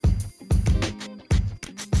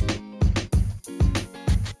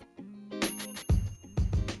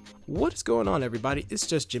What is going on, everybody? It's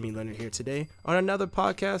just Jimmy Leonard here today on another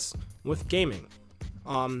podcast with gaming.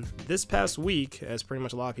 This past week, as pretty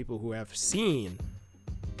much a lot of people who have seen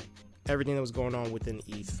everything that was going on within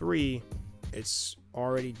E3, it's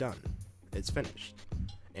already done. It's finished.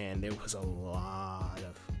 And there was a lot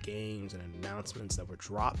of games and announcements that were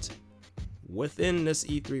dropped within this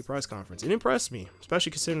E3 press conference. It impressed me,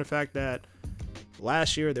 especially considering the fact that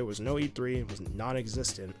last year there was no E3, it was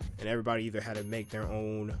non-existent, and everybody either had to make their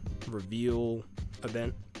own reveal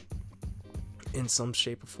event in some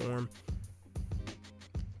shape or form.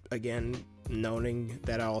 Again, noting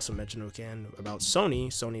that I also mentioned again about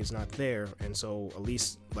Sony is not there, and so at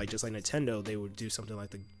least just like Nintendo, they would do something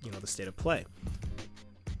like the state of play.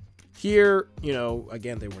 Here,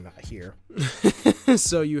 again, they were not here.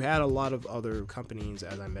 So you had a lot of other companies,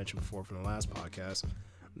 as I mentioned before from the last podcast,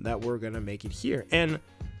 that were going to make it here. And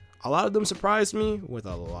a lot of them surprised me with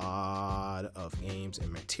a lot of games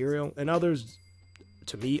and material, and others,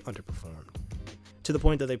 to me, underperformed. To the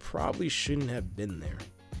point that they probably shouldn't have been there,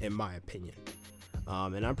 in my opinion.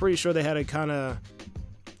 And I'm pretty sure they had to kind of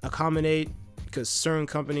accommodate, because certain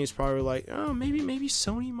companies probably were like, oh, maybe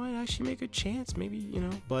Sony might actually make a chance,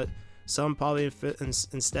 but some probably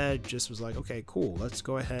instead just was like, okay, cool, let's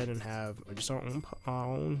go ahead and have just our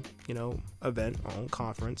own event, our own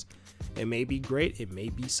conference. It may be great, it may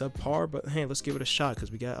be subpar, but hey, let's give it a shot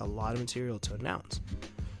because we got a lot of material to announce.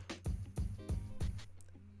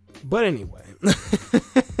 But anyway,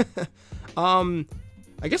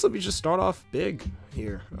 I guess let me just start off big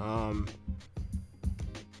here.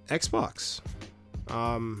 Xbox.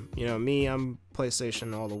 Me, I'm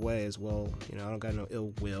PlayStation all the way as well. I don't got no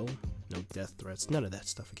ill will, no death threats, none of that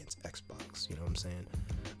stuff against Xbox. You know what I'm saying?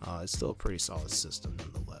 It's still a pretty solid system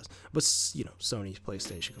nonetheless. But, Sony's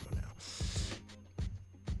PlayStation, come on now.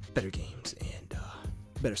 Better games and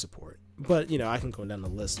better support. But, I can go down the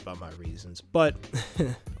list about my reasons. But,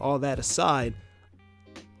 all that aside,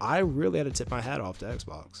 I really had to tip my hat off to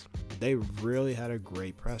Xbox. They really had a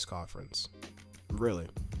great press conference. Really.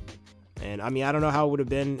 And, I don't know how it would have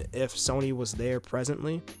been if Sony was there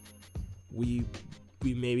presently. We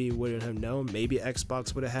maybe wouldn't have known. Maybe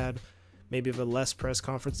Xbox would have had maybe a less press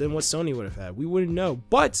conference than what Sony would have had. We wouldn't know.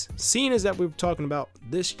 But seeing as that we were talking about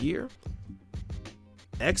this year,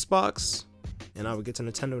 Xbox, and I will get to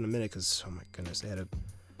Nintendo in a minute because, oh my goodness, they had a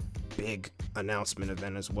big announcement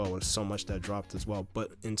event as well with so much that dropped as well.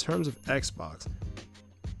 But in terms of Xbox,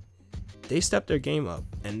 they stepped their game up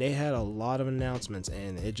and they had a lot of announcements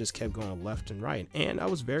and it just kept going left and right. And I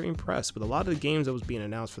was very impressed with a lot of the games that was being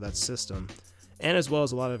announced for that system, and as well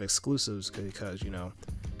as a lot of exclusives because,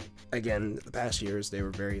 again, the past years they were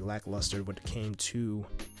very lackluster when it came to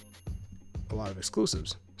a lot of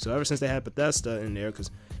exclusives. So ever since they had Bethesda in there, because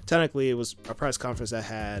technically it was a press conference that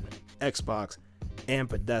had Xbox and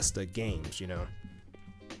Bethesda games,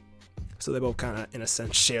 so they both kind of in a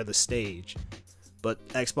sense share the stage. But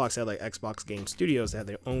Xbox had Xbox Game Studios that had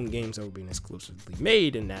their own games that were being exclusively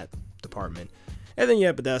made in that department. And then you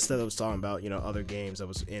had Bethesda that was talking about, other games that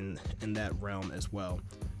was in that realm as well.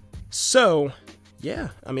 So, yeah,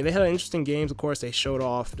 they had interesting games. Of course, they showed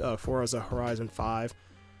off Forza Horizon 5.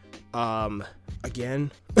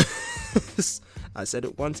 Again, I said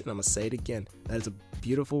it once and I'm going to say it again. That is a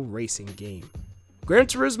beautiful racing game. Gran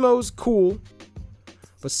Turismo's cool.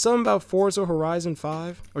 But something about Forza Horizon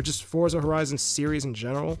 5, or just Forza Horizon series in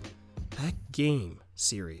general, that game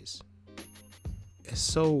series is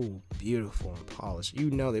so beautiful and polished.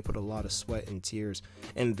 They put a lot of sweat and tears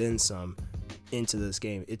and then some into this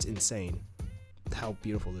game. It's insane how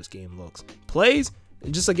beautiful this game looks. Plays,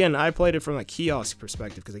 just again, I played it from a kiosk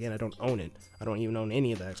perspective because again, I don't own it. I don't even own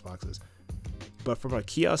any of the Xboxes. But from a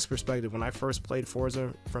kiosk perspective, when I first played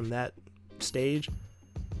Forza from that stage,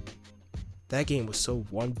 that game was so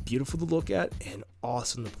beautiful to look at and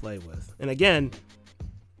awesome to play with. And again,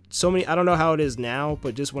 I don't know how it is now,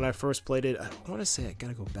 but just when I first played it, I want to say I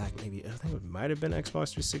gotta go back. Maybe I think it might have been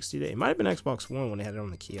Xbox 360 Day. It might have been Xbox One when they had it on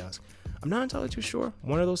the kiosk. I'm not entirely too sure.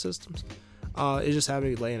 One of those systems. It just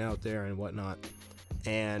happened to be laying out there and whatnot.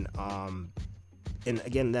 And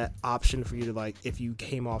again, that option for you to if you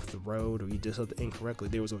came off the road or you did something incorrectly,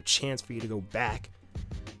 there was a chance for you to go back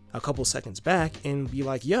a couple seconds back and be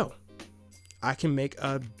like, yo, I can make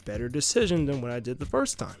a better decision than what I did the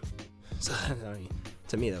first time. So,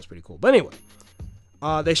 to me, that was pretty cool. But anyway,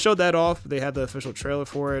 they showed that off. They had the official trailer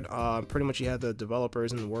for it. Pretty much you had the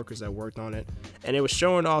developers and the workers that worked on it. And it was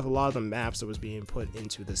showing off a lot of the maps that was being put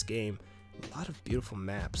into this game. A lot of beautiful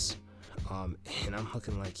maps. And I'm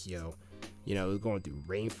looking like, yo, going through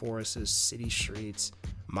rainforests, city streets,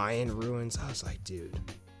 Mayan ruins. I was like, dude.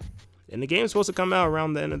 And the game's supposed to come out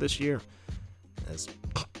around the end of this year. As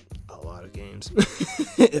a lot of games.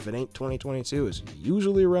 If it ain't 2022, it's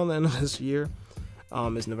usually around the end of this year.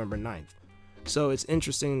 It's November 9th. So it's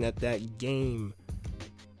interesting that that game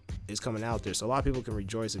is coming out there. So a lot of people can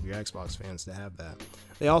rejoice if you're Xbox fans to have that.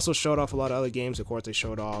 They also showed off a lot of other games. Of course, they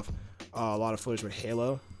showed off a lot of footage with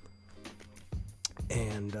Halo.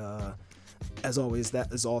 And as always,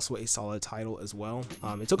 that is also a solid title as well.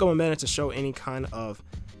 It took them a minute to show any kind of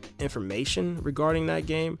information regarding that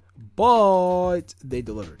game, but they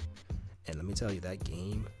delivered. And let me tell you, that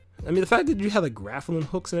game, I mean, the fact that you have the grappling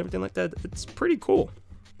hooks and everything like that, it's pretty cool.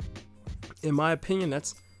 In my opinion,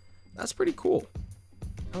 that's pretty cool.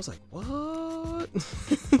 I was like, what?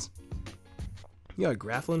 You got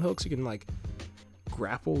grappling hooks, you can like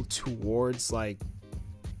grapple towards like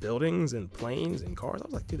buildings and planes and cars. I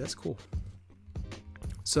was like, dude, that's cool.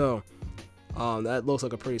 So that looks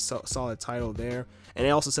like a pretty solid title there. And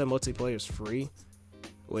they also said multiplayer is free,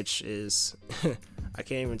 which is I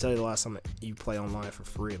can't even tell you the last time you play online for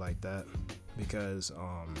free like that, because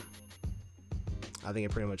I think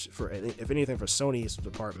it pretty much, for if anything, for Sony's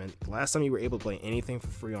department, the last time you were able to play anything for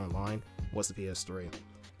free online was the PS3.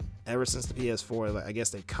 Ever since the PS4, I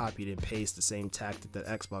guess they copied and pasted the same tactic that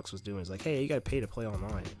Xbox was doing. It's like, hey, you gotta pay to play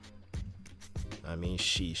online. I mean,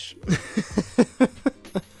 sheesh.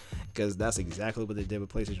 Because that's exactly what they did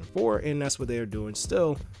with PlayStation 4, and that's what they are doing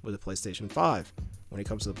still with the PlayStation 5 when it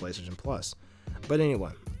comes to the PlayStation Plus. But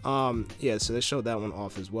anyway, yeah, so they showed that one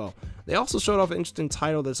off as well. They also showed off an interesting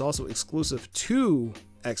title that's also exclusive to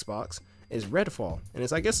Xbox, is Redfall. And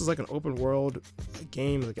I guess it's like an open world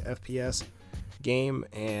game, like an FPS game,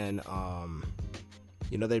 and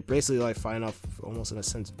you know, they basically like find off, almost in a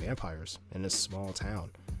sense, vampires in this small town.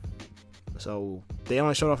 So they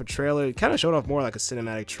only showed off a trailer. It kind of showed off more like a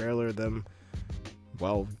cinematic trailer of them,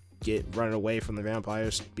 well, running away from the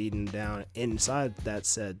vampires, beating down inside that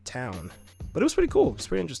said town. But it was pretty cool. It's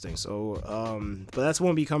pretty interesting. So, but that's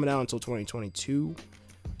won't be coming out until 2022.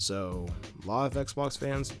 So a lot of Xbox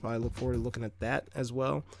fans probably look forward to looking at that as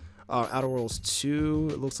well. Outer Worlds 2,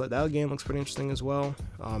 it looks like that game looks pretty interesting as well.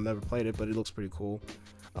 Never played it, but it looks pretty cool.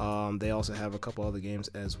 They also have a couple other games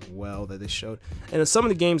as well that they showed, and some of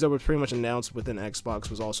the games that were pretty much announced within Xbox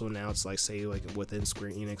was also announced, like say like within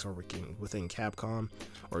Square Enix or within Capcom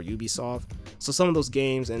or Ubisoft. So some of those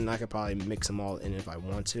games, and I could probably mix them all in if I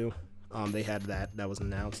want to. They had that was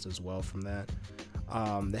announced as well from that.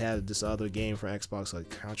 They had this other game for Xbox, like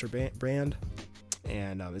Contraband,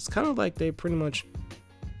 and it's kind of like they pretty much,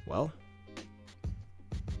 well,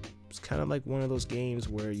 it's kind of like one of those games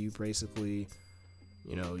where you basically,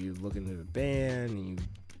 you know, you look into the band and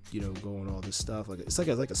you know, go on all this stuff. Like it's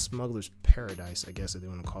like a smuggler's paradise, I guess, if they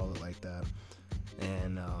want to call it like that.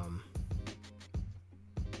 And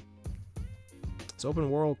it's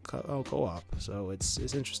open world co-op, so it's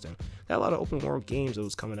interesting. Got a lot of open world games that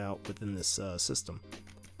was coming out within this system,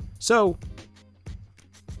 so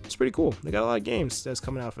it's pretty cool. They got a lot of games that's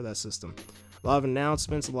coming out for that system. A lot of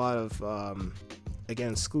announcements, a lot of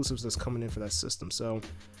again, exclusives that's coming in for that system. So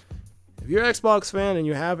if you're an Xbox fan and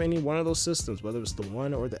you have any one of those systems, whether it's the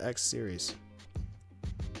One or the X series,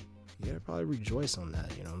 you gotta probably rejoice on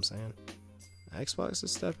that. You know what I'm saying? Xbox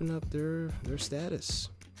is stepping up their status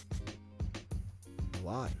a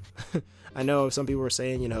lot. I know some people were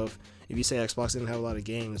saying, you know, if you say Xbox didn't have a lot of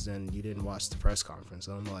games, then you didn't watch the press conference.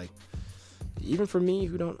 And I'm like, even for me,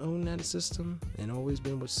 who don't own that system and always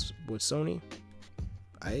been with Sony,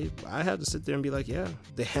 I had to sit there and be like, yeah,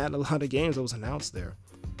 they had a lot of games that was announced there.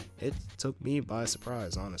 It took me by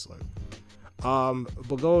surprise, honestly.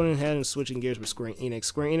 But going ahead and switching gears with Square Enix.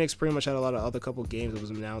 Square Enix pretty much had a lot of other couple games that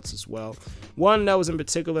was announced as well. One that was in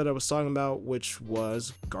particular that I was talking about, which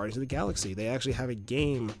was Guardians of the Galaxy. They actually have a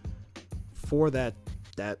game for that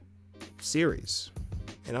series.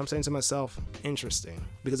 And I'm saying to myself, interesting.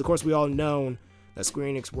 Because of course we all know that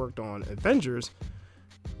Square Enix worked on Avengers,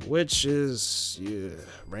 which is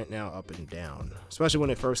right now up and down. Especially when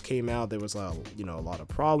it first came out, there was a lot of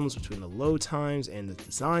problems between the load times and the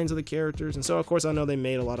designs of the characters. And so of course I know they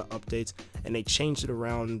made a lot of updates and they changed it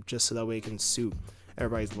around just so that way it can suit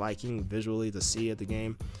everybody's liking visually to see at the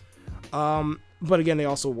game. But again, they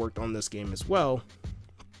also worked on this game as well.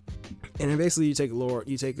 And then basically you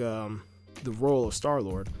take the role of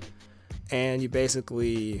Star-Lord, and you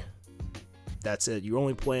basically, that's it. You're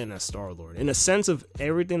only playing as Star-Lord. In a sense of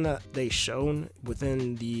everything that they shown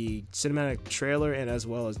within the cinematic trailer and as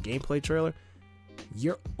well as gameplay trailer,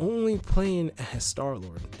 you're only playing as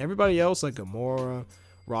Star-Lord. Everybody else, like Gamora,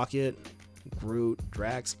 Rocket, Groot,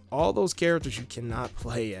 Drax, all those characters you cannot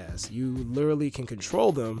play as. You literally can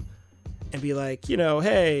control them and be like, you know,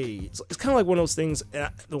 hey, it's kind of like one of those things.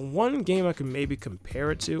 The one game I can maybe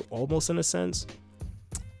compare it to, almost in a sense,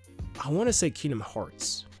 I want to say Kingdom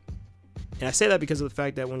Hearts. And I say that because of the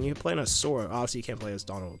fact that when you play on a Sora, obviously you can't play as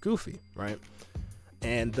Donald or Goofy, right?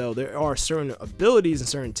 And though there are certain abilities and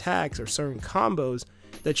certain attacks or certain combos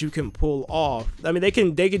that you can pull off, I mean, they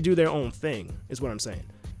can do their own thing, is what I'm saying.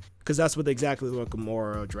 Because that's what exactly what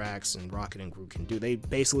Gamora, Drax, and Rocket and Groot can do. They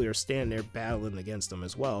basically are standing there battling against them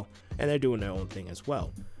as well, and they're doing their own thing as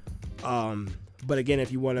well. But again,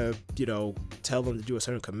 if you want to, tell them to do a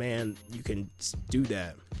certain command, you can do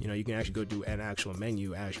that. You can actually go do an actual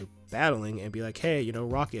menu as you're battling and be like, hey,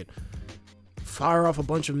 Rocket, fire off a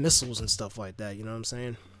bunch of missiles and stuff like that. You know what I'm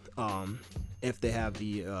saying? If they have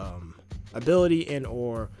the ability and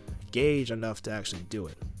or gauge enough to actually do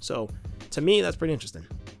it. So to me, that's pretty interesting.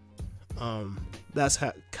 That's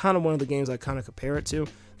kind of one of the games I kind of compare it to.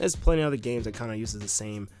 There's plenty of other games that kind of uses the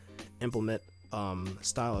same implement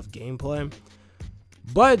style of gameplay.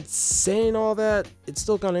 But saying all that, it's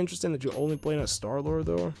still kind of interesting that you're only playing as Star-Lord,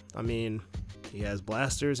 though. I mean, he has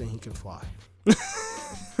blasters and he can fly.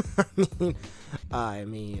 I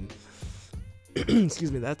mean,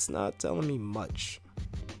 excuse me, that's not telling me much.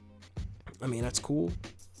 I mean, that's cool,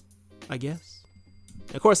 I guess.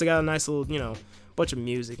 And of course, they got a nice little, bunch of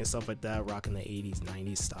music and stuff like that, rocking the 80s,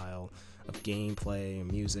 90s style of gameplay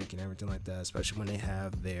and music and everything like that, especially when they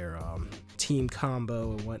have their team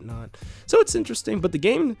combo and whatnot. So it's interesting, but the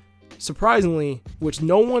game, surprisingly, which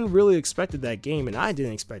no one really expected that game, and I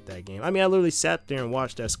didn't expect that game. I mean, I literally sat there and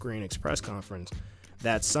watched that Square Enix press conference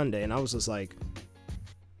that Sunday, and I was just like,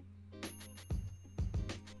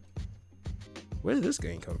 where did this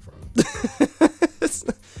game come from?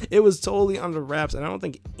 It was totally under wraps, and I don't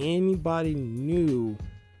think anybody knew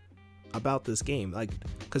about this game. Like,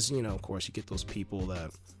 because, of course, you get those people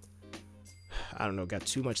that, I don't know, got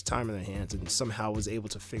too much time in their hands and somehow was able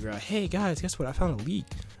to figure out, hey, guys, guess what? I found a leak.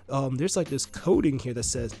 There's like this coding here that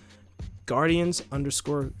says Guardians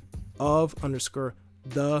 _of_the_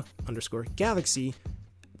 Galaxy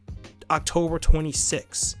October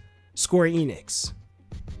 26, Square Enix.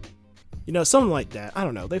 Something like that. I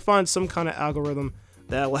don't know. They find some kind of algorithm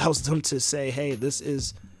that allows them to say, hey, the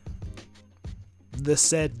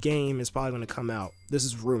said game is probably going to come out. This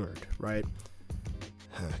is rumored, right?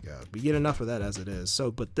 Oh, God, we get enough of that as it is.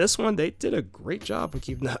 So, but this one, they did a great job of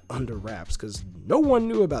keeping that under wraps because no one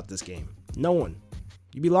knew about this game. No one.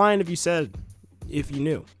 You'd be lying if you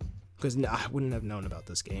knew, because I wouldn't have known about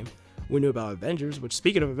this game. We knew about Avengers, which,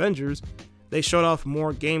 speaking of Avengers, they showed off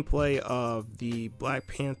more gameplay of the Black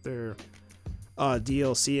Panther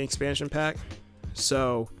DLC expansion pack.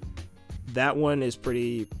 So that one is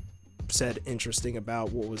pretty interesting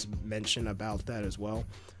about what was mentioned about that as well.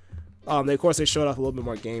 Of course, they showed off a little bit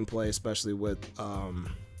more gameplay, especially with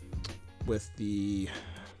the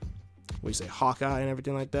Hawkeye and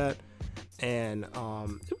everything like that. And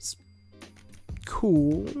it was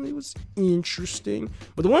cool. It was interesting.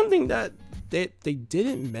 But the one thing that they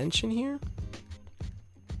didn't mention here,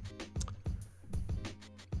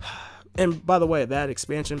 and by the way, that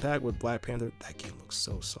expansion pack with Black Panther, that game looks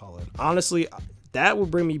so solid. Honestly, that will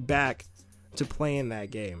bring me back to playing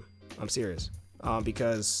that game. I'm serious.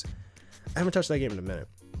 Because I haven't touched that game in a minute.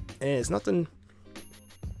 And it's nothing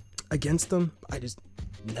against them. I just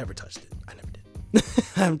never touched it. I never did.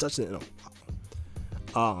 I haven't touched it in a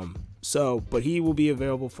while. But he will be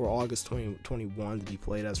available for August 2021 to be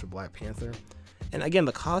played as for Black Panther. And again,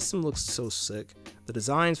 the costume looks so sick. The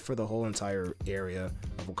designs for the whole entire area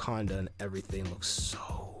of Wakanda and everything looks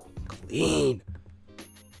so clean.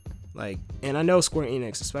 And I know Square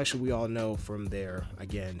Enix, especially, we all know from their,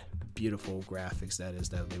 again, beautiful graphics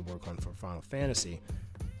that they work on for Final Fantasy.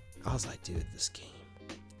 I was like, dude, this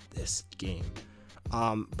game.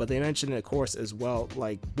 But they mentioned, of course, as well,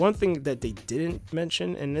 one thing that they didn't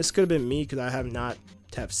mention, and this could have been me because I have not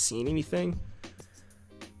seen anything.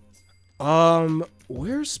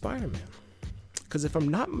 Where's Spider-Man? Because if I'm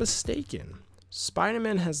not mistaken,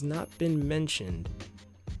 Spider-Man has not been mentioned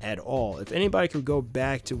at all. If anybody could go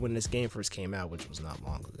back to when this game first came out, which was not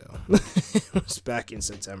long ago, it was back in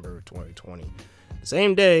September of 2020, the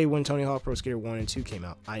same day when Tony Hawk Pro Skater 1 and 2 came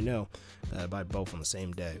out. I know by both on the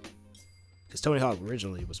same day, because Tony Hawk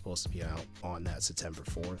originally was supposed to be out on that September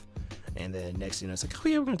 4th, and then next thing it's like, oh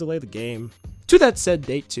yeah, we're gonna delay the game to that said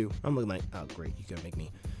date too. I'm looking like, oh great, you're gonna make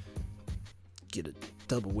me get a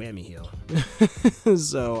double whammy here.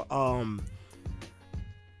 So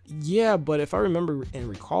yeah, but if I remember and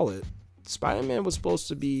recall it, Spider-Man was supposed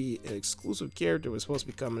to be an exclusive character, was supposed to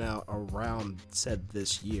be coming out around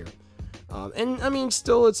this year. And I mean,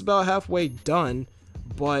 still it's about halfway done,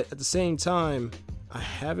 but at the same time, I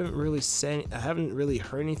haven't really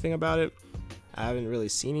heard anything about it. I haven't really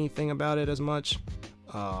seen anything about it as much.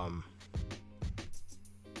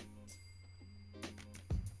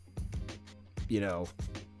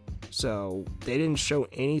 So they didn't show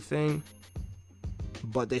anything,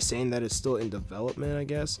 but they're saying that it's still in development, I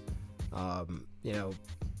guess. I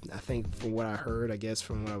think from what I heard, I guess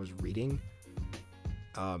from what I was reading,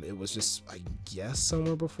 it was just, I guess,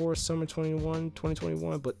 somewhere before summer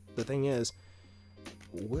 2021. But the thing is,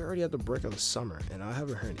 we're already at the break of the summer, and I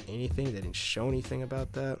haven't heard anything. They didn't show anything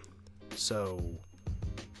about that. So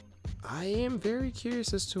I am very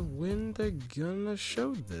curious as to when they're gonna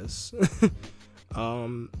show this.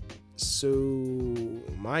 So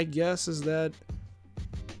my guess is that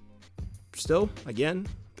still, again,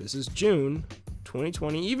 this is June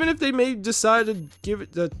 2020. Even if they may decide to give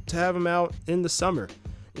it to have them out in the summer,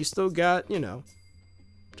 you still got,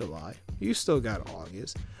 July. You still got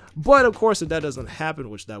August. But of course, if that doesn't happen,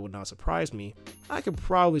 which that would not surprise me, I could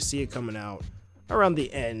probably see it coming out around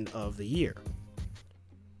the end of the year.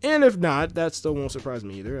 And if not, that still won't surprise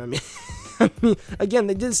me either. I mean, again,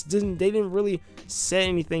 they didn't really say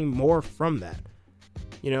anything more from that.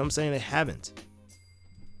 You know what I'm saying? They haven't.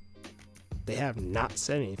 They have not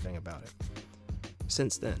said anything about it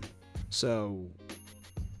since then. So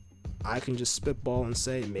I can just spitball and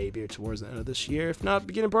say maybe towards the end of this year, if not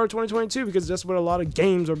beginning part of 2022, because that's what a lot of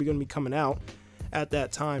games are going to be coming out at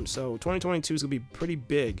that time. So 2022 is going to be pretty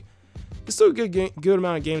big. There's still a good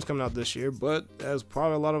amount of games coming out this year, but as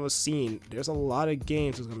probably a lot of us seen, there's a lot of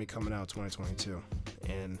games that's going to be coming out in 2022.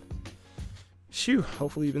 And phew,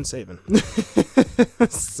 hopefully you've been saving.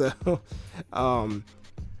 So,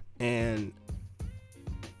 and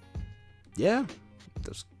yeah,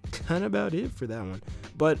 that's kind of about it for that one.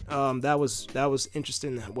 But that was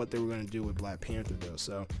interesting what they were going to do with Black Panther though,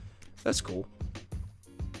 so that's cool.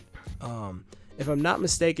 If I'm not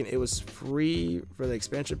mistaken, it was free for the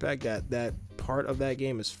expansion pack. That part of that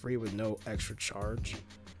game is free with no extra charge.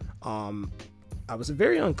 I was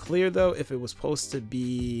very unclear though if it was supposed to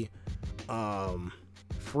be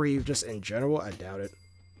free just in general. I doubt it,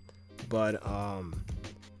 but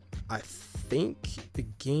I think the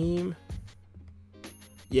game,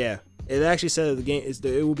 yeah, it actually said that the game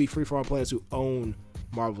it will be free for all players who own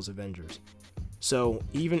Marvel's Avengers. So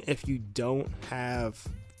even if you don't have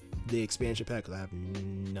the expansion pack, because I have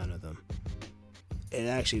none of them, it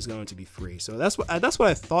actually is going to be free. So that's what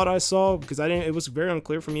I thought I saw, because it was very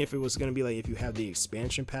unclear for me if it was going to be like if you have the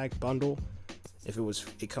expansion pack bundle, if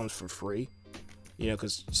it comes for free,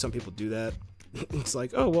 because some people do that. It's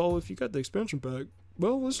like, oh well, if you got the expansion pack,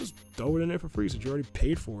 well, let's just throw it in there for free since you already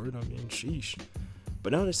paid for it. I mean, sheesh.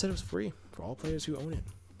 But no, they said it was free for all players who own it,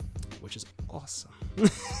 which is awesome.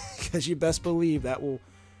 Because you best believe that will,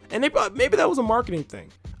 and maybe that was a marketing thing.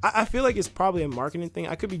 I feel like it's probably a marketing thing.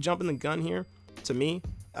 I could be jumping the gun here. To me,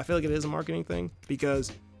 I feel like it is a marketing thing,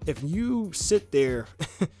 because if you sit there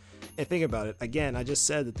and think about it, again, I just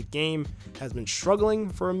said that the game has been struggling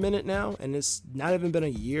for a minute now, and it's not even been a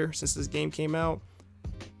year since this game came out.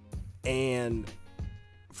 And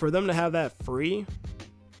for them to have that free,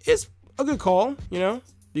 it's a good call,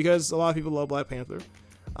 because a lot of people love Black Panther.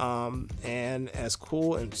 And as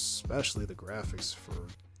cool, and especially the graphics for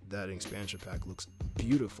that expansion pack looks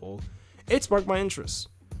beautiful, it sparked my interest.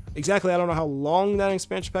 Exactly, I don't know how long that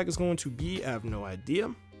expansion pack is going to be. I have no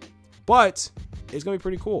idea, but it's going to be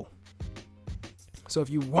pretty cool. So if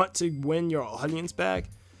you want to win your audience back,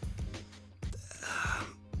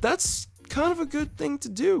 that's kind of a good thing to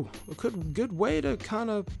do. A good way to kind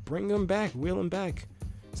of bring them back, wheel them back.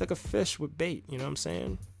 It's like a fish with bait, you know what I'm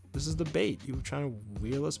saying? This is the bait. You were trying to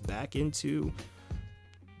wheel us back into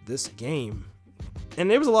this game. And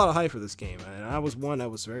there was a lot of hype for this game, and I was one that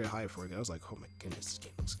was very hyped for it. I was like, oh my goodness, this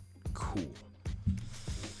game looks cool.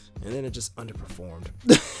 And then it just underperformed.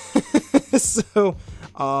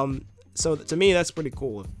 So to me, that's pretty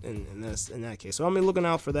cool in that case. So I'm looking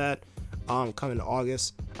out for that coming to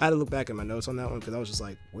August. I had to look back at my notes on that one, because I was just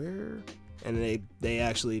like, where? And they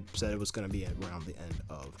actually said it was going to be around the end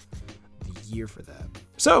of the year for that.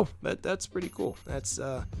 So that's pretty cool. It's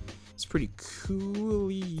pretty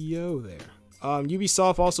coolio there.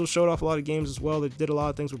 Ubisoft also showed off a lot of games as well. They did a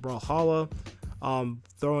lot of things with Brawlhalla,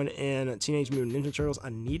 throwing in Teenage Mutant Ninja Turtles. I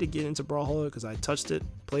need to get into Brawlhalla because I touched it,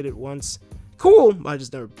 played it once. Cool, I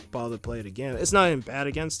just never bothered to play it again. It's not even bad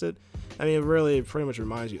against it. I mean, it pretty much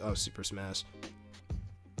reminds you of Super Smash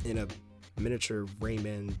in a miniature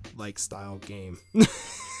Rayman-like style game.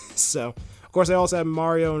 So, of course, they also have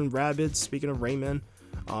Mario and Rabbids. Speaking of Rayman,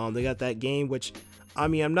 they got that game, which, I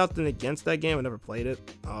mean, I'm nothing against that game. I never played it.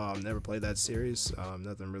 Never played that series.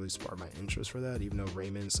 Nothing really sparked my interest for that, even though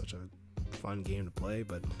Rayman is such a fun game to play.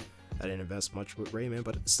 But I didn't invest much with Rayman.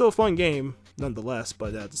 But it's still a fun game, nonetheless.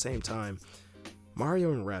 But at the same time,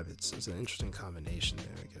 Mario and Rabbids is an interesting combination there,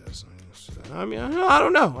 I guess. I mean, I mean, I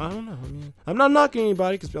don't know. I mean, I'm not knocking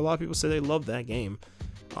anybody because a lot of people say they love that game.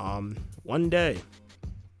 One day,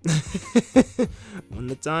 when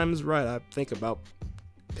the time is right, I think about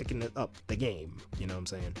picking it up, the game. You know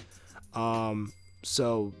what I'm saying?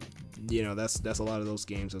 So, you know, that's a lot of those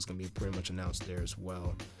games that's gonna be pretty much announced there as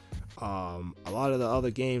well. A lot of the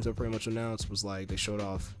other games that pretty much announced was like they showed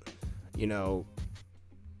off, they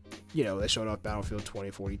showed off Battlefield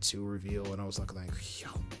 2042 reveal, and I was like, yo,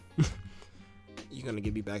 you're gonna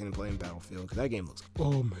get me back into playing Battlefield because that game looks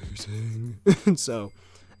amazing. So,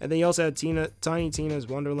 and then you also had Tiny Tina's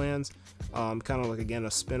Wonderlands, kind of like, again,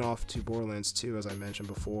 a spin-off to Borderlands 2, as I mentioned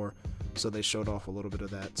before. So they showed off a little bit of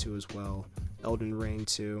that too as well. Elden Ring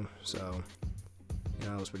 2, so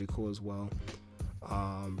that was pretty cool as well.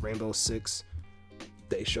 Rainbow Six,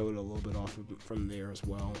 they showed a little bit off from there as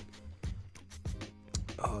well.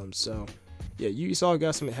 So yeah,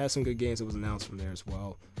 Ubisoft had some good games that was announced from there as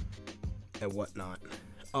well, and whatnot.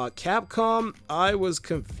 Capcom, I was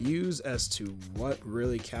confused as to what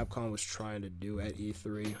really Capcom was trying to do at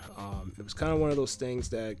E3. It was kind of one of those things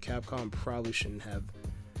that Capcom probably shouldn't have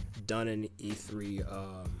done an E3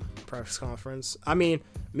 press conference. I mean,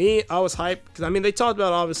 I was hyped because, I mean, they talked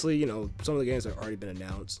about, obviously, some of the games that have already been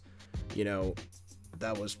announced.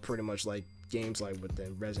 That was pretty much like games like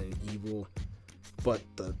within Resident Evil. But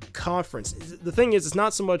the conference, the thing is, it's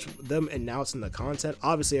not so much them announcing the content.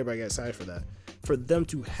 Obviously, everybody got excited for that. For them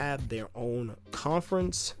to have their own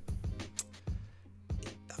conference,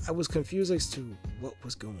 I was confused as to what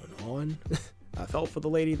was going on. I felt for the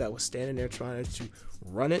lady that was standing there trying to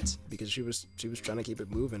run it because she was trying to keep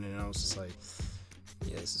it moving, and I was just like,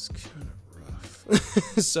 yeah, this is kind of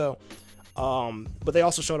rough. So, but they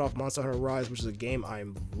also showed off Monster Hunter Rise, which is a game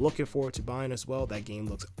I'm looking forward to buying as well. That game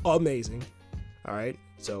looks amazing. All right,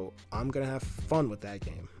 so I'm gonna have fun with that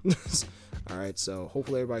game. All right, so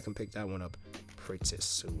hopefully everybody can pick that one up pretty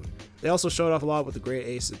soon. They also showed off a lot with the Great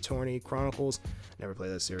Ace Attorney Chronicles. Never played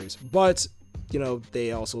that series, but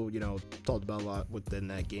they also talked about a lot within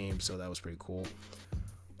that game, so that was pretty cool.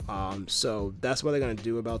 So that's what they're gonna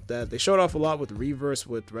do about that. They showed off a lot with Reverse,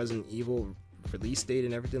 with Resident Evil release date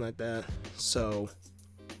and everything like that. So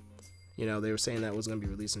they were saying that was gonna be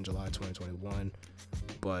released in July 2021,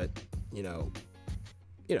 but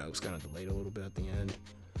it was kind of delayed a little bit at the end.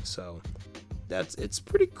 So it's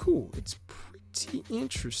pretty cool. It's pretty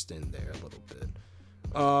interesting there a little bit.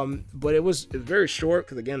 But it was very short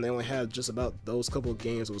because, again, they only had just about those couple of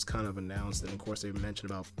games that was kind of announced, and of course they mentioned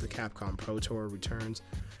about the Capcom Pro Tour returns,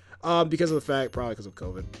 because of the fact, probably because of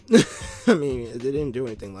COVID. I mean, they didn't do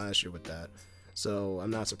anything last year with that, so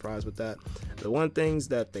I'm not surprised with that. The one things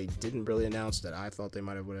that they didn't really announce that I thought they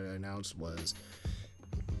might have announced was,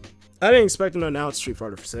 I didn't expect them to announce Street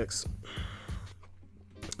Fighter 6.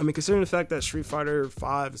 I mean, considering the fact that Street Fighter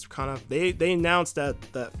 5 is kind of, they announced that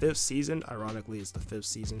 5th season, ironically, it's the 5th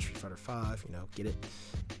season, Street Fighter 5, get it?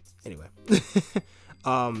 Anyway.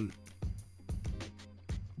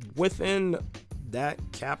 Within that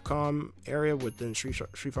Capcom area, within Street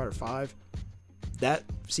Fighter 5, that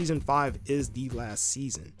season 5 is the last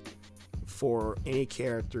season for any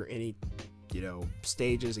character, any,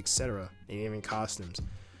 stages, etc., and even costumes.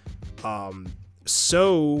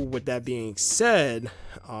 So with that being said,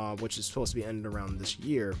 which is supposed to be ending around this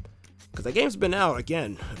year, because that game's been out,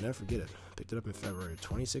 again, I'll never forget it, picked it up in February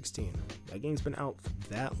 2016. That game's been out for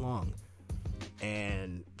that long,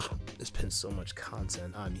 and there's been so much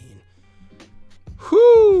content. I mean,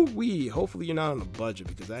 hopefully you're not on a budget,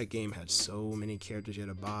 because that game had so many characters you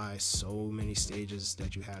had to buy, so many stages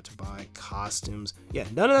that you had to buy, costumes. Yeah,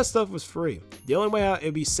 none of that stuff was free. The only way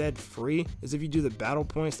it'd be said free is if you do the battle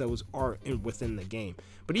points that are within the game.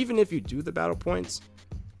 But even if you do the battle points,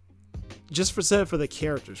 just for the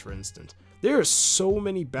characters, for instance, there are so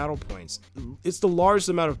many battle points. It's the largest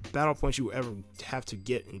amount of battle points you ever have to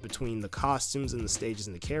get in between the costumes and the stages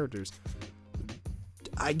and the characters.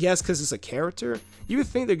 I guess because it's a character, you would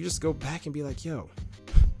think they'd just go back and be like, yo,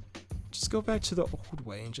 just go back to the old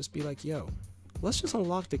way and just be like, yo, let's just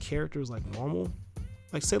unlock the characters like normal.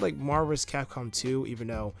 Like, say, like Marvel vs. Capcom 2, even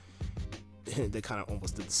though they kind of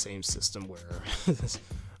almost did the same system where,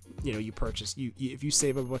 you purchase, if you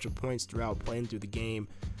save a bunch of points throughout playing through the game,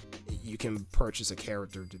 you can purchase a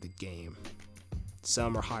character through the game.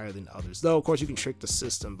 Some are higher than others, though. Of course, you can trick the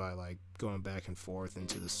system by like going back and forth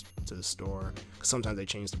into the store, because sometimes they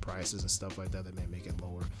change the prices and stuff like that. They may make it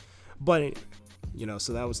lower, but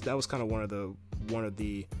so that was kind of one of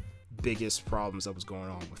the biggest problems that was going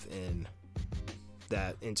on within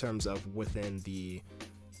that, in terms of within the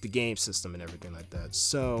game system and everything like that.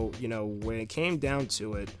 So when it came down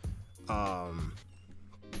to it,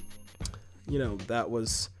 that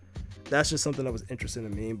was that's just something that was interesting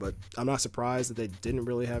to me. But I'm not surprised that they didn't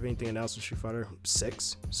really have anything announced with Street Fighter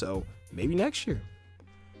 6. So maybe next year.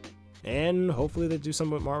 And hopefully they do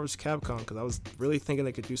something with Marvel's Capcom, because I was really thinking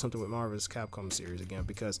they could do something with Marvel's Capcom series again,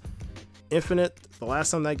 because Infinite, the last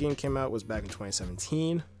time that game came out was back in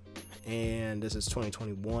 2017, and this is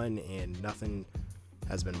 2021, and nothing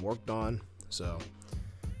has been worked on. So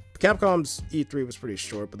Capcom's E3 was pretty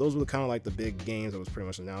short, but those were kind of like the big games that was pretty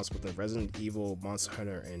much announced, with the Resident Evil, Monster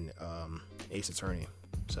Hunter, and Ace Attorney.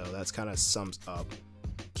 So that's kind of sums up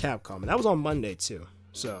Capcom, and that was on Monday too.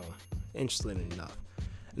 So interesting enough.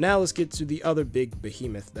 Now let's get to the other big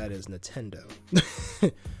behemoth, that is Nintendo.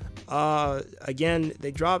 Again,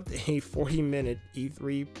 they dropped a 40-minute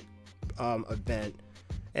E3 event,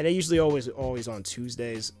 and they usually always on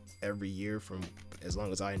Tuesdays every year from as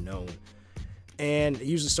long as I know. And it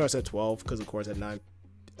usually starts at 12, because of course at 9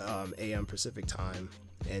 a.m. Pacific time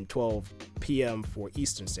and 12 p.m. for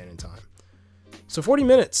Eastern Standard Time. So 40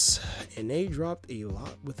 minutes, and they dropped a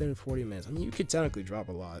lot within 40 minutes. I mean, you could technically drop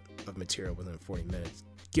a lot of material within 40 minutes,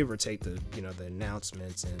 give or take the the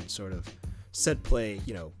announcements and sort of set play,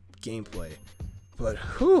 gameplay. But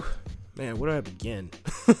whew, man, where do I begin?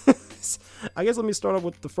 I guess let me start off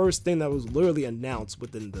with the first thing that was literally announced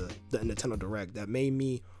within the Nintendo Direct that made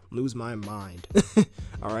me lose my mind.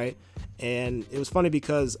 All right, and it was funny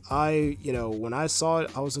because when I saw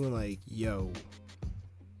it, I was like, yo,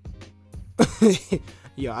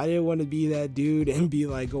 I didn't want to be that dude and be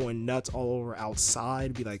like going nuts all over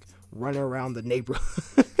outside, be like running around the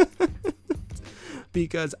neighborhood,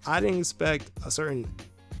 because I didn't expect a certain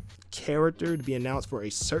character to be announced for a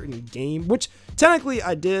certain game, which technically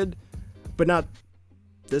I did, but not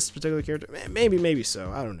this particular character. Maybe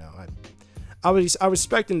so. I don't know. I was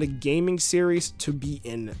expecting the gaming series to be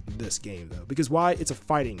in this game though, because why? It's a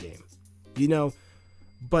fighting game,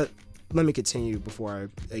 But let me continue before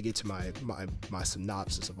I get to my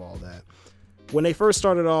synopsis of all that. When they first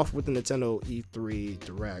started off with the Nintendo E3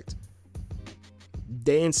 Direct,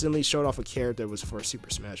 they instantly showed off a character that was for Super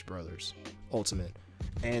Smash Bros. Ultimate.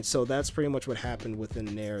 And so that's pretty much what happened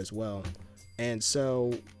within there as well. And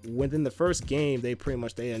so within the first game, they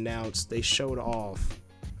showed off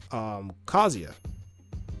Kazuya.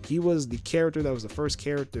 He was the character that was the first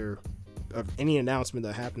character of any announcement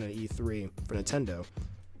that happened at E3 for Nintendo.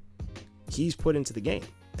 He's put into the game.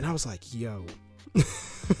 And I was like, yo.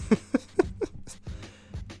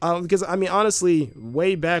 Because I mean, honestly,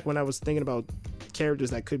 way back when I was thinking about characters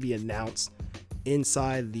that could be announced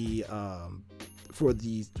inside the for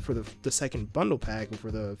the second bundle pack for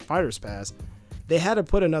the Fighters Pass, they had to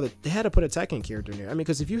put a Tekken character in there. I mean,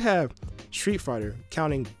 because if you have Street Fighter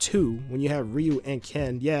counting 2, when you have Ryu and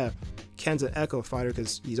Ken, Ken's an Echo Fighter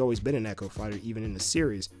because he's always been an Echo Fighter even in the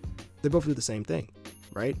series. They both do the same thing,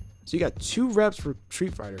 right? So you got 2 reps for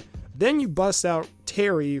Street Fighter. Then you bust out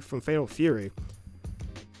Terry from Fatal Fury.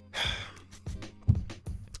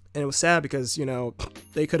 And it was sad because,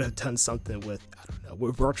 they could have done something with,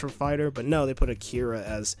 with Virtua Fighter, but no, they put Akira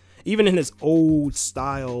as, even in his old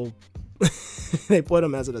style, they put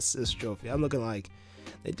him as an assist trophy. I'm looking like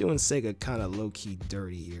they're doing Sega kind of low-key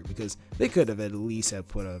dirty here, because they could have at least have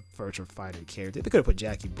put a Virtua Fighter character. They could have put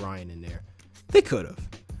Jackie Bryan in there. They could have.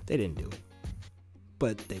 They didn't do it.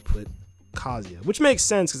 But they put Kazuya, which makes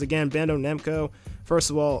sense because, again, Bandai Namco, first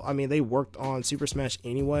of all, I mean, they worked on Super Smash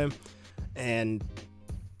anyway, and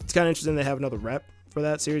it's kind of interesting they have another rep for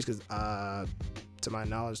that series because, to my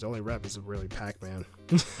knowledge, the only rep is really Pac-Man.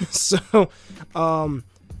 So,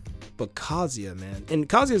 but Kazuya, man, and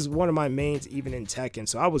Kazuya is one of my mains even in Tekken,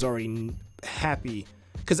 so I was already happy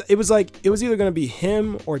because it was either gonna be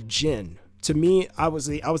him or Jin. To me, I was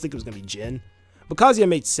thinking it was gonna be Jin, but Kazuya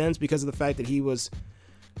made sense because of the fact that he was.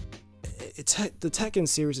 The Tekken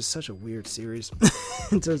series is such a weird series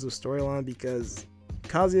in terms of storyline, because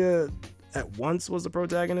Kazuya at once was the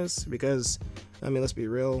protagonist, because I mean, let's be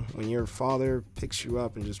real, when your father picks you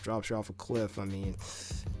up and just drops you off a cliff, I mean,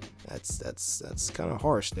 that's kind of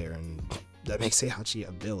harsh there, and that makes Heihachi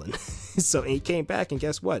a villain. So he came back, and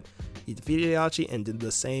guess what? He defeated Heihachi and did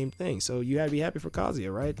the same thing. So you had to be happy for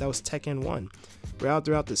Kazuya, right? That was Tekken 1.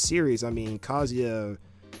 Throughout the series, I mean, Kazuya,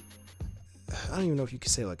 I don't even know if you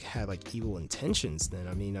could say had evil intentions then.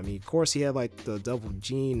 I mean, of course he had the devil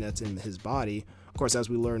gene that's in his body. Of course, as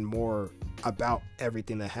we learn more about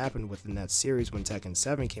everything that happened within that series when Tekken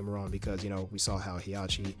 7 came around, because, we saw how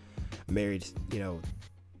Heihachi married,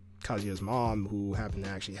 Kazuya's mom, who happened to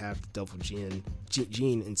actually have the devil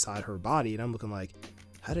gene inside her body. And I'm looking like,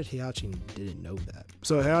 how did Heihachi didn't know that?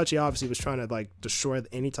 So Heihachi obviously was trying to destroy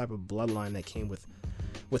any type of bloodline that came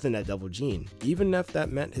within that devil gene, even if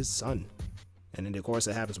that meant his son. And then, of course,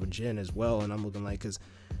 it happens with Jin as well. And I'm looking like, because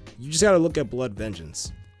you just gotta look at Blood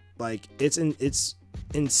Vengeance. Like, it's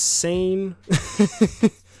insane.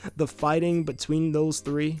 The fighting between those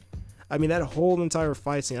three. I mean, that whole entire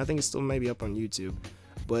fight scene, I think it's still maybe up on YouTube.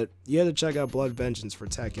 But you have to check out Blood Vengeance for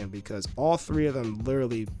Tekken, because all three of them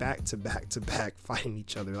literally back to back to back fighting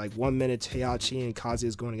each other. Like 1 minute Heihachi and Kazuya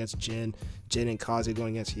is going against Jin, Jin and Kazuya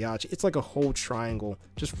going against Heihachi. It's like a whole triangle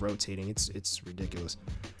just rotating. It's ridiculous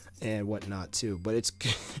and whatnot too. But it's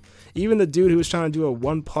even the dude who was trying to do a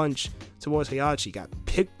one punch towards Heihachi got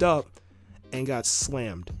picked up and got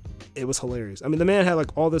slammed. It was hilarious. I mean, the man had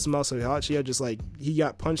like all this muscle. Heihachi had just like, he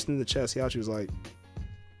got punched in the chest. Heihachi was like,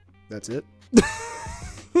 that's it.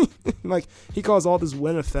 Like, he caused all this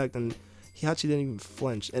wind effect and Heihachi didn't even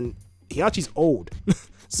flinch. And Heihachi's old.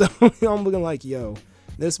 So I'm looking like, yo,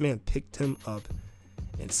 this man picked him up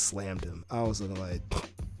and slammed him. I was looking like,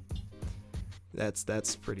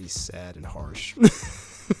 that's pretty sad and harsh.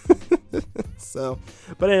 So,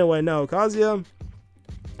 but anyway, no, Kazuya,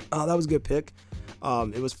 that was a good pick.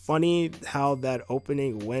 It was funny how that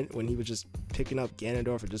opening went when he was just picking up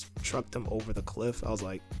Ganondorf and just trucked him over the cliff. I was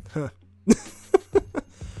like, huh.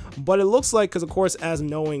 But it looks like, because of course, as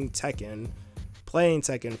knowing Tekken, playing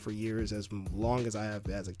Tekken for years, as long as I have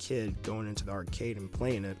as a kid, going into the arcade and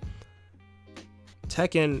playing it,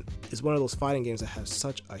 Tekken is one of those fighting games that has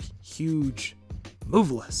such a huge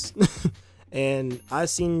move list. And I've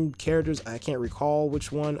seen characters, I can't recall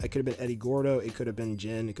which one. It could have been Eddie Gordo, it could have been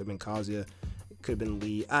Jin, it could have been Kazuya, it could have been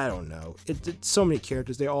Lee, I don't know. It's so many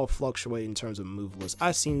characters, they all fluctuate in terms of move lists.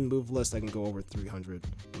 I've seen move lists that can go over 300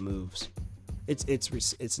 moves. It's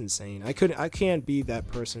insane. I can't be that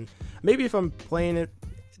person. Maybe if I'm playing it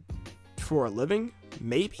for a living,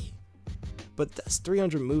 maybe. But that's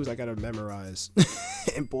 300 moves I gotta memorize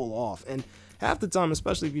and pull off. And half the time,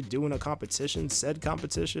 especially if you're doing a competition, said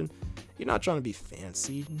competition, you're not trying to be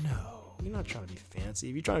fancy. No, you're not trying to be fancy.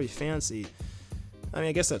 If you're trying to be fancy, I mean,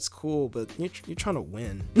 I guess that's cool, but you're trying to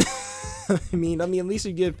win. I mean, at least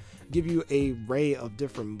you give you a array of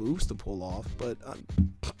different moves to pull off. But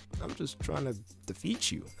I'm just trying to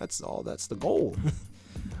defeat you. That's all. That's the goal.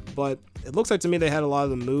 But it looks like to me they had a lot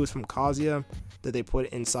of the moves from Kazuya that they put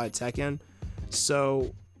inside Tekken.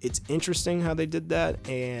 So it's interesting how they did that,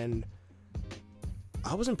 and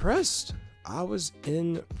I was impressed. I was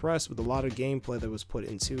impressed with a lot of gameplay that was put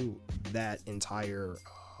into that entire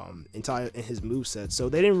in his moveset. So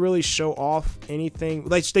they didn't really show off anything.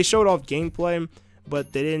 Like, they showed off gameplay,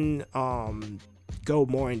 but they didn't go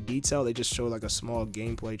more in detail. They just showed like a small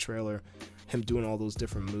gameplay trailer, him doing all those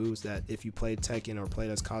different moves that if you played Tekken or played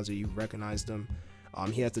as Kazuya, you recognized them.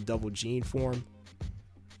 He has the double gene form.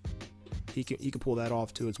 He can pull that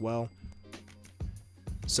off too as well.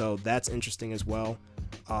 So that's interesting as well.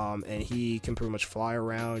 And he can pretty much fly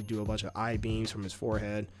around, do a bunch of eye beams from his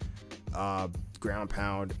forehead, ground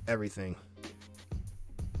pound, everything.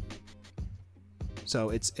 So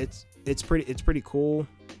it's pretty cool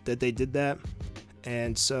that they did that.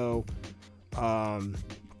 And so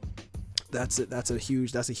that's a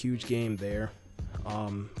huge game there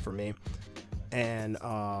for me. And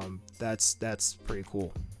that's pretty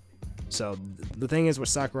cool. So the thing is with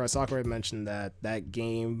Sakurai mentioned that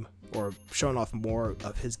game, or showing off more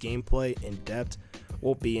of his gameplay in depth,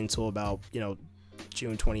 won't be until about,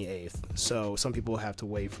 June 28th. So some people have to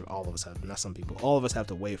wait for, all of us have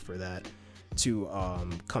to wait for that to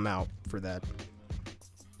come out for that.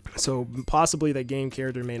 So possibly that game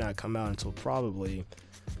character may not come out until probably,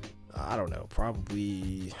 I don't know,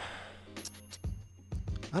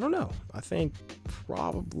 I think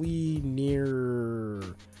probably near,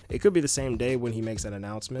 it could be the same day when he makes that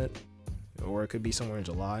announcement, or it could be somewhere in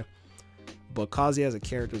July. But Kazuya as a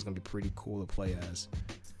character is going to be pretty cool to play as,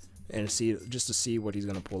 and just to see what he's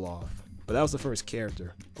going to pull off. But that was the first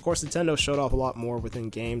character. Of course, Nintendo showed off a lot more within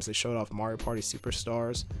games. They showed off Mario Party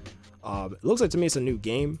Superstars. It looks like to me it's a new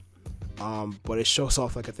game, but it shows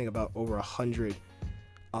off, like, I think about over 100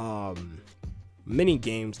 mini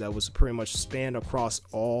games that was pretty much spanned across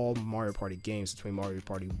all Mario Party games, between Mario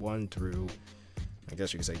Party 1 through, I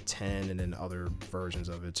guess you could say 10, and then other versions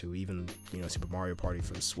of it too, even Super Mario Party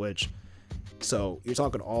for the Switch. So you're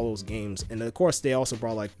talking all those games, and of course they also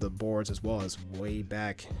brought like the boards as well, as way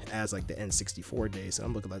back as like the N64 days. So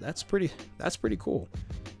I'm looking like that's pretty cool.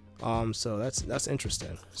 So that's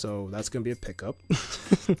interesting. So that's gonna be a pickup.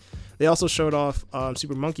 They also showed off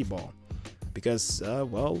Super Monkey Ball, because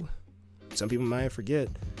well, some people might forget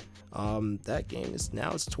that game is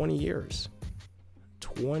now, it's 20 years.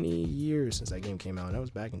 20 years since that game came out. And that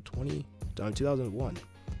was back in 2001.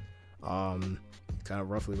 Kind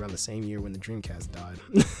of roughly around the same year when the Dreamcast died.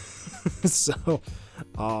 So,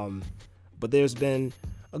 but there's been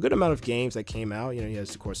a good amount of games that came out. You know, you have,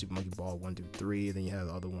 of course, Super Monkey Ball 1 through 3, then you have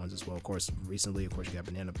the other ones as well. Of course, recently, of course, you got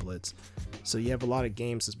Banana Blitz. So you have a lot of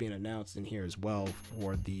games that's being announced in here as well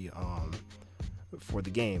for the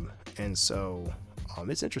game, and so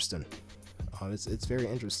it's interesting. It's very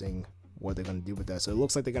interesting what they're going to do with that. So it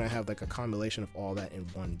looks like they're going to have like a combination of all that in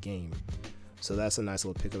one game. So that's a nice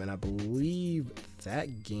little pickup, and I believe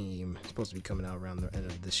that game is supposed to be coming out around the end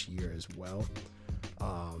of this year as well.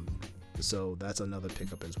 So that's another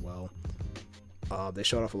pickup as well. They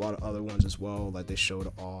showed off a lot of other ones as well, like they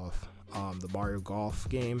showed off the Mario Golf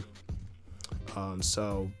game.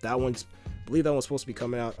 So that one's, I believe that one's supposed to be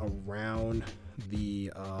coming out around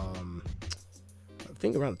the I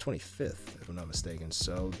think around the 25th, if I'm not mistaken.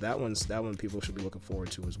 So that one people should be looking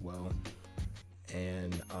forward to as well.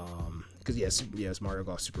 And because yes, Mario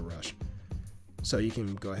Golf Super Rush. So you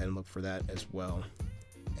can go ahead and look for that as well,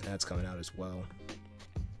 and that's coming out as well.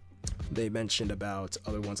 They mentioned about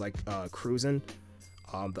other ones like Cruisin',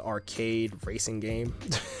 the arcade racing game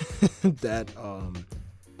that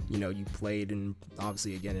you know, you played in,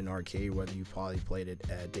 obviously again in arcade, whether you probably played it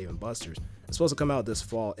at Dave & Buster's. It's supposed to come out this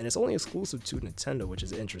fall, and it's only exclusive to Nintendo, which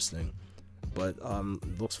is interesting. But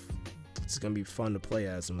looks it's gonna be fun to play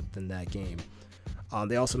as within that game.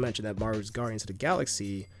 They also mentioned that Marvel's Guardians of the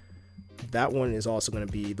Galaxy, that one is also going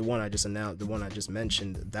to be the one I just announced, the one I just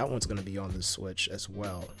mentioned. That one's going to be on the Switch as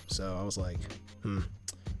well. So I was like,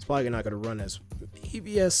 it's probably not going to run as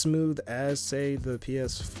maybe as smooth as, say, the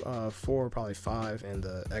PS4, probably 5, and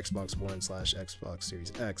the Xbox One / Xbox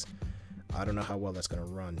Series X. I don't know how well that's going to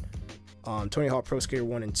run. Tony Hawk Pro Skater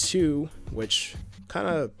 1 and 2, which kind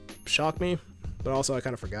of shocked me, but also I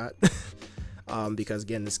kind of forgot because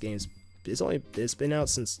again, this game's it's been out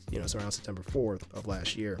since, you know, it's around September 4th of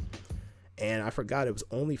last year, and I forgot it was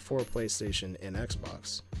only for PlayStation and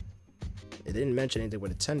Xbox. It didn't mention anything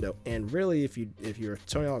with Nintendo, and really, if you're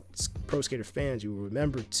Tony Hawk Pro Skater fans, you will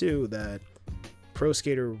remember too that Pro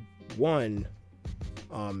Skater 1,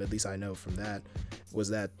 at least I know from that, was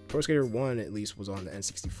that Pro Skater 1 at least was on the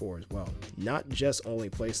N64 as well, not just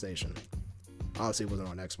only PlayStation. Obviously, it wasn't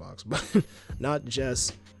on Xbox, but not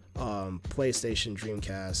just PlayStation,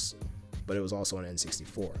 Dreamcast, but it was also on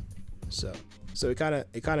N64. So it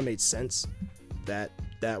kind of made sense that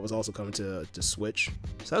that was also coming to Switch.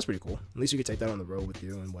 So that's pretty cool. At least you could take that on the road with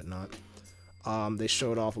you and whatnot. They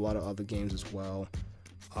showed off a lot of other games as well.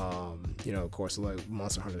 You know, of course, like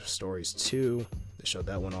Monster Hunter Stories 2. They showed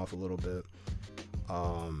that one off a little bit.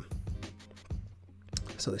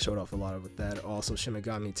 So they showed off a lot of that. Also, Shin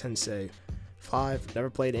Megami Tensei 5. Never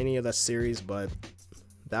played any of that series, but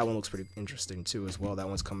that one looks pretty interesting too as well. That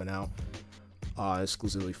one's coming out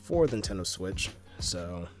exclusively for the Nintendo Switch.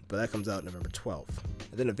 So, but that comes out November 12th.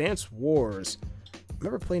 And then Advance Wars, I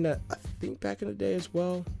remember playing that, I think, back in the day as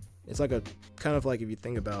well. It's like a kind of like, if you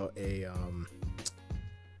think about a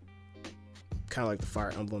kind of like the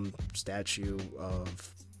Fire Emblem statue of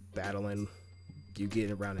battling. You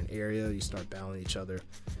get around an area, you start battling each other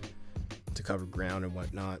to cover ground and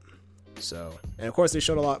whatnot. So, and of course they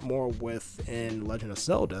showed a lot more within Legend of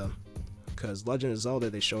Zelda, because Legend of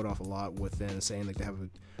Zelda, they showed off a lot within, saying like they have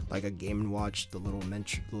like a Game & Watch, the little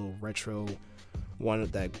retro one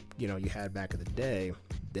that, you know, you had back in the day.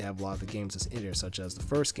 They have a lot of the games that's in there, such as the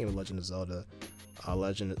first game of Legend of Zelda,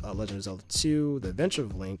 Legend of Zelda 2, The Adventure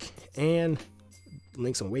of Link, and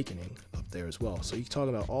Link's Awakening up there as well. So you're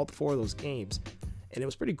talking about all 4 of those games, and it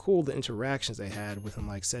was pretty cool the interactions they had with them.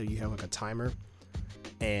 Like, say you have like a timer,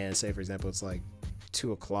 and say for example it's like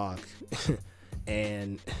 2 o'clock,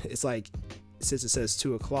 and it's like, since it says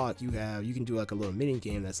 2 o'clock, you can do like a little mini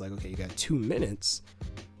game that's like, okay, you got 2 minutes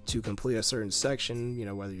to complete a certain section, you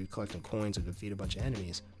know, whether you're collecting coins or defeat a bunch of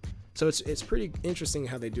enemies. So it's pretty interesting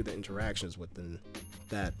how they do the interactions within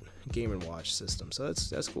that Game & Watch system. So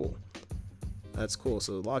that's cool. That's cool.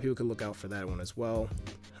 So a lot of people can look out for that one as well.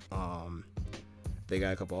 They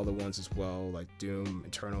got a couple other ones as well, like Doom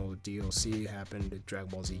Eternal DLC happened, Dragon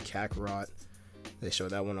Ball Z Kakarot. They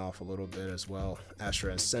showed that one off a little bit as well.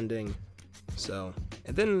 Astra Ascending. So,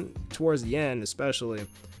 and then towards the end, especially,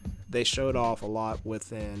 they showed off a lot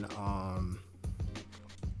within,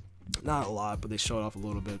 not a lot, but they showed off a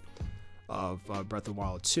little bit of Breath of the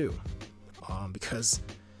Wild 2, because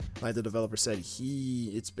like the developer said,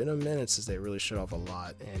 it's been a minute since they really showed off a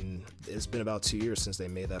lot, and it's been about 2 years since they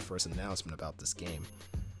made that first announcement about this game.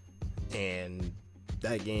 And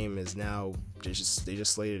that game is now, they just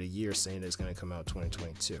slated a year, saying that it's going to come out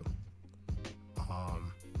 2022.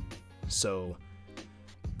 So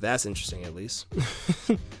that's interesting, at least.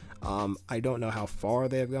 I don't know how far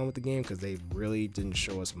they have gone with the game, because they really didn't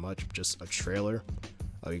show us much, just a trailer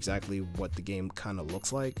of exactly what the game kind of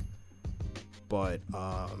looks like. But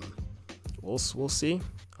we'll see.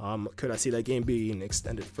 Could I see that game being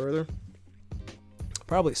extended further?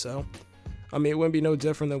 Probably so. I mean, it wouldn't be no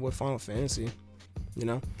different than with Final Fantasy. You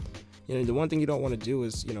know, the one thing you don't want to do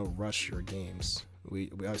is rush your games.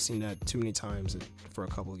 I've seen that too many times for a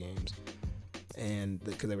couple of games, and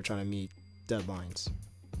because they were trying to meet deadlines.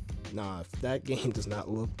 Nah, if that game does not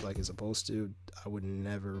look like it's supposed to, I would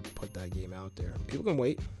never put that game out there. People can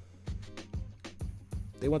wait.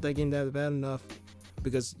 They want that game that bad enough,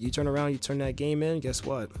 because you turn around, you turn that game in, guess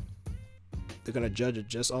what? They're gonna judge it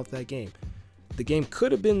just off that game. The game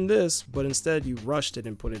could have been this, but instead you rushed it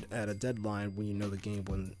and put it at a deadline when you know the game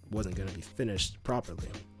wasn't gonna be finished properly.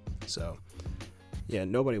 So, yeah,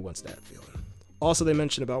 nobody wants that feeling. Also, they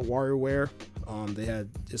mentioned about WarioWare. They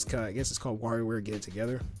had this I guess it's called WarioWare Get It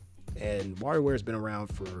Together, and WarioWare has been around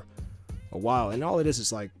for a while, and all it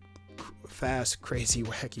is like fast, crazy,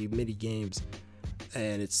 wacky mini games,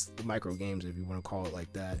 and it's micro games if you want to call it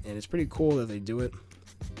like that, and it's pretty cool that they do it.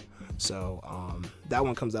 So that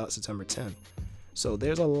one comes out September 10th. So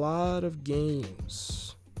there's a lot of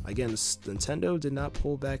games. Again, Nintendo did not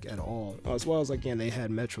pull back at all. As well as, again, they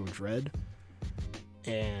had Metro Dread,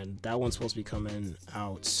 and that one's supposed to be coming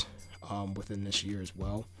out within this year as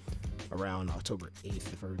well, around October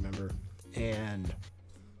 8th, if I remember. And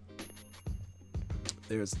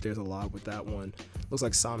there's a lot with that one. Looks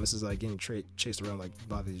like Samus is like getting chased around like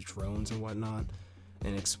by these drones and whatnot,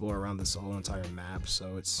 and explore around this whole entire map.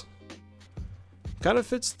 So it's kind of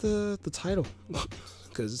fits the title,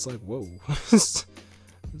 because it's like, whoa.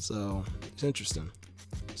 So it's interesting.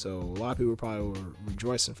 So a lot of people probably were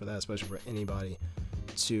rejoicing for that, especially for anybody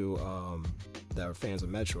that are fans of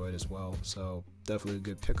Metroid as well. So definitely a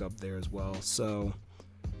good pickup there as well. So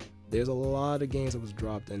there's a lot of games that was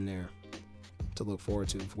dropped in there to look forward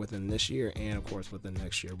to within this year, and of course within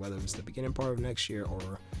next year, whether it's the beginning part of next year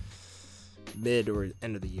or mid or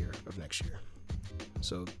end of the year of next year.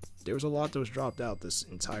 So there was a lot that was dropped out this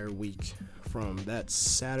entire week, from that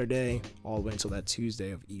Saturday all the way until that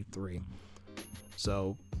Tuesday of E3.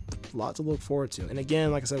 So a lot to look forward to. And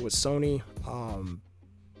again, like I said, with Sony,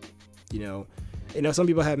 some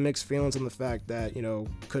people have mixed feelings on the fact that,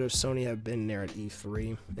 could have Sony have been there at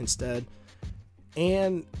E3 instead.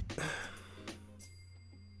 And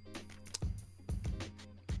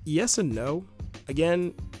yes and no.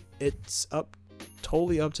 Again, it's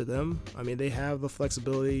totally up to them. I mean, they have the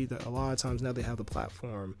flexibility that a lot of times now they have the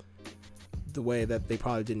platform the way that they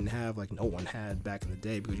probably didn't have, like no one had back in the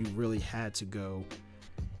day, because you really had to go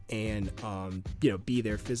and be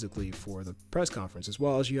there physically for the press conference, as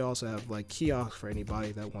well as you also have like kiosks for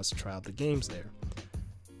anybody that wants to try out the games there.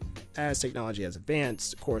 As technology has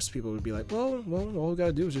advanced, of course, people would be like, well, all we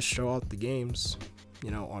gotta do is just show off the games,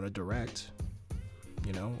 on a direct,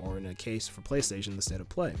 or in a case for PlayStation, the State of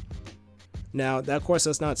Play. Now, that, of course,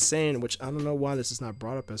 that's not saying, which I don't know why this is not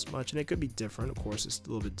brought up as much, and it could be different. Of course, it's a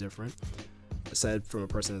little bit different, said from a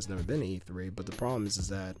person that's never been to E3, but the problem is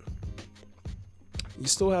that you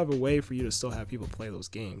still have a way for you to still have people play those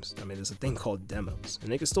games. I mean, there's a thing called demos,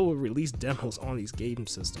 and they can still release demos on these game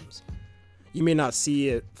systems. You may not see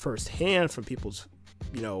it firsthand from people's,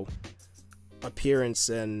 appearance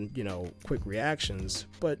and, quick reactions,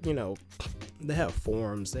 but, they have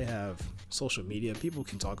forums, they have social media, people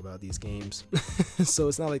can talk about these games. So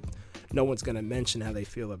it's not like no one's gonna mention how they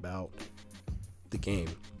feel about the game.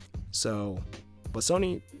 So, but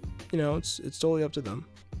Sony, it's totally up to them.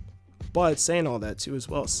 But saying all that too as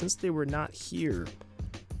well, since they were not here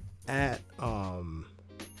at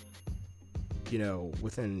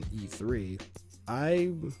within E3,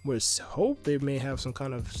 I was hope they may have some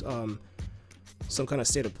kind of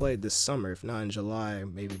State of Play this summer, if not in July,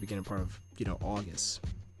 maybe beginning part of August,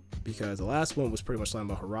 because the last one was pretty much talking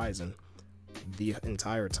about Horizon the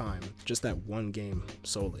entire time, just that one game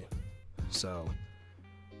solely. So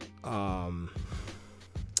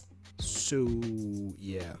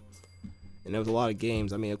yeah, and there was a lot of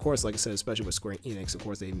games. I mean, of course, like I said, especially with Square Enix, of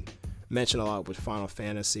course they mentioned a lot with Final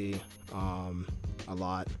Fantasy, a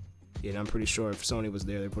lot. And I'm pretty sure if Sony was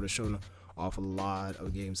there, they would have shown off a lot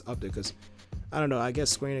of games up there, because I don't know, I guess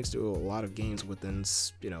Square Enix do a lot of games within,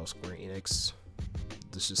 Square Enix.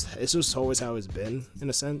 It's just always how it's been, in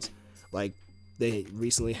a sense. Like, they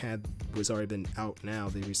recently was already been out now,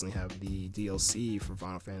 they recently have the DLC for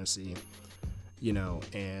Final Fantasy,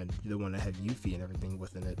 and the one that had Yuffie and everything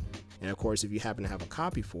within it. And of course, if you happen to have a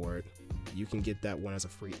copy for it, you can get that one as a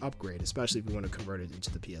free upgrade, especially if you want to convert it into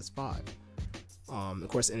the PS5. Of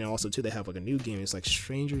course, and also too, they have like a new game. It's like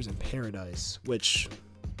Strangers in Paradise, which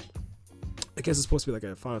I guess it's supposed to be like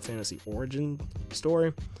a Final Fantasy origin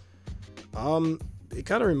story. it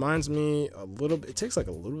kind of reminds me a little bit. It takes like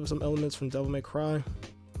a little bit of some elements from Devil May Cry,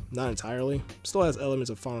 not entirely. Still has elements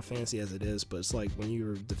of Final Fantasy as it is, but it's like when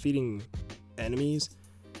you're defeating enemies,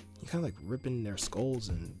 you kind of like ripping their skulls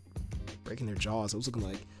and breaking their jaws. It was looking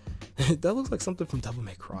like that looks like something from Devil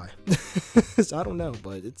May Cry. So I don't know,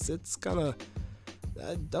 but it's kind of.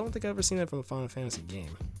 I don't think I've ever seen that from a Final Fantasy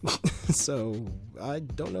game. So I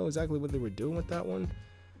don't know exactly what they were doing with that one.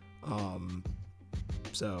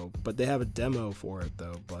 But they have a demo for it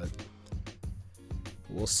though, but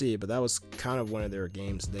we'll see. But that was kind of one of their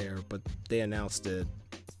games there, but they announced it,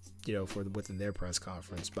 within their press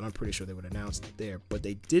conference, but I'm pretty sure they would announce it there. But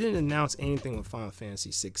they didn't announce anything with Final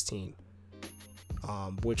Fantasy 16,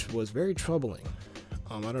 which was very troubling.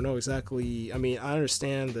 I don't know exactly. I mean, I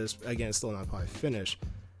understand this, again, it's still not probably finished,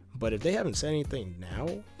 but if they haven't said anything now,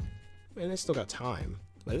 and they still got time,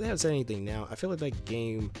 but if they haven't said anything now, I feel like that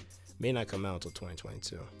game may not come out until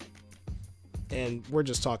 2022. And we're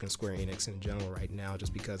just talking Square Enix in general right now,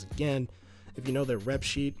 just because, again, if you know their rep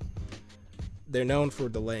sheet, they're known for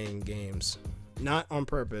delaying games, not on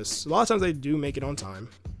purpose. A lot of times they do make it on time,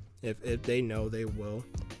 if they know they will.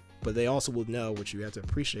 But they also will know, which you have to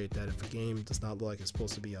appreciate, that if a game does not look like it's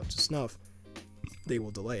supposed to be up to snuff, they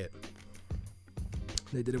will delay it.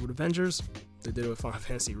 They did it with Avengers. They did it with Final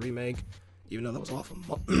Fantasy Remake, even though that was off a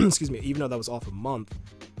month. Even though that was off a month,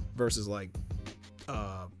 versus like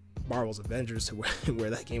Marvel's Avengers,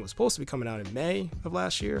 where that game was supposed to be coming out in May of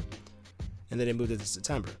last year, and then they moved it to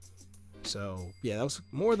September. So yeah, that was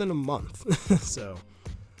more than a month. So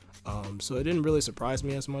it didn't really surprise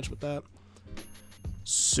me as much with that.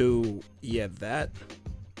 So yeah,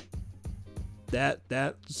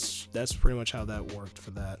 that's pretty much how that worked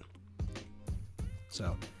for that.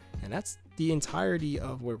 So, and that's the entirety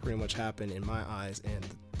of what pretty much happened in my eyes, and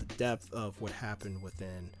the depth of what happened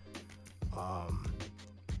within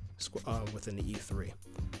the E3.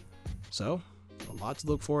 So, a lot to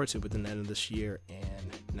look forward to within the end of this year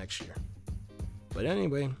and next year. But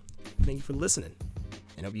anyway, thank you for listening,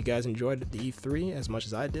 and hope you guys enjoyed the E3 as much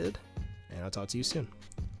as I did. And I'll talk to you soon.